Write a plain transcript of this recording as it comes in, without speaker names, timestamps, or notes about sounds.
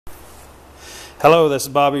Hello, this is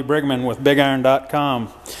Bobby Brigman with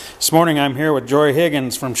BigIron.com. This morning I'm here with Jory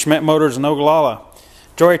Higgins from Schmidt Motors in Ogallala.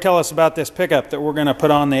 Jory, tell us about this pickup that we're going to put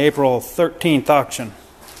on the April 13th auction.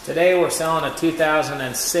 Today we're selling a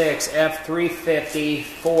 2006 F-350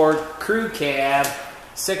 Ford Crew Cab,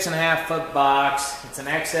 6.5 foot box. It's an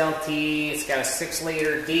XLT, it's got a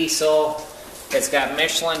 6-liter diesel, it's got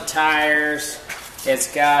Michelin tires,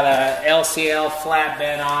 it's got a LCL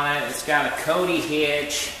flatbed on it, it's got a Cody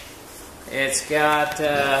hitch, it's got,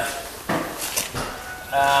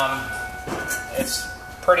 it's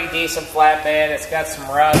pretty decent flatbed. It's got some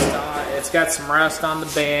rust on it. It's got some rust on the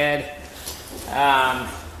bed.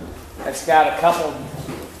 It's got a couple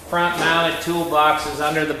front-mounted toolboxes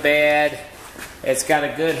under the bed. It's got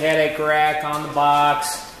a good headache rack on the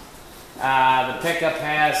box. The pickup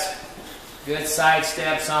has good side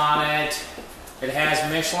steps on it. It has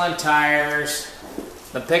Michelin tires.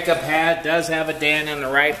 The pickup does have a dent in the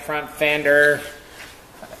right front fender.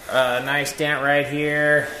 A nice dent right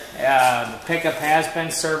here. The pickup has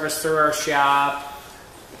been serviced through our shop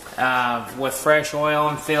with fresh oil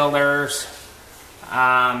and filters.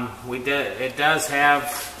 It does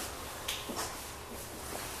have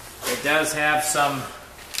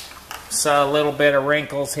a little bit of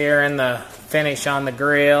wrinkles here in the finish on the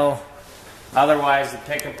grill. Otherwise, the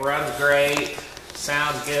pickup runs great,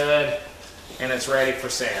 sounds good, and it's ready for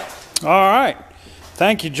sale. All right.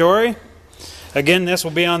 Thank you, Jory. Again, this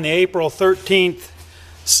will be on the April 13th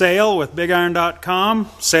sale with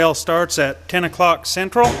BigIron.com. Sale starts at 10 o'clock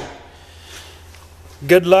Central.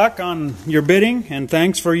 Good luck on your bidding, and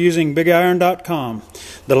thanks for using BigIron.com.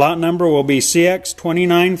 The lot number will be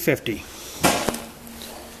CX2950.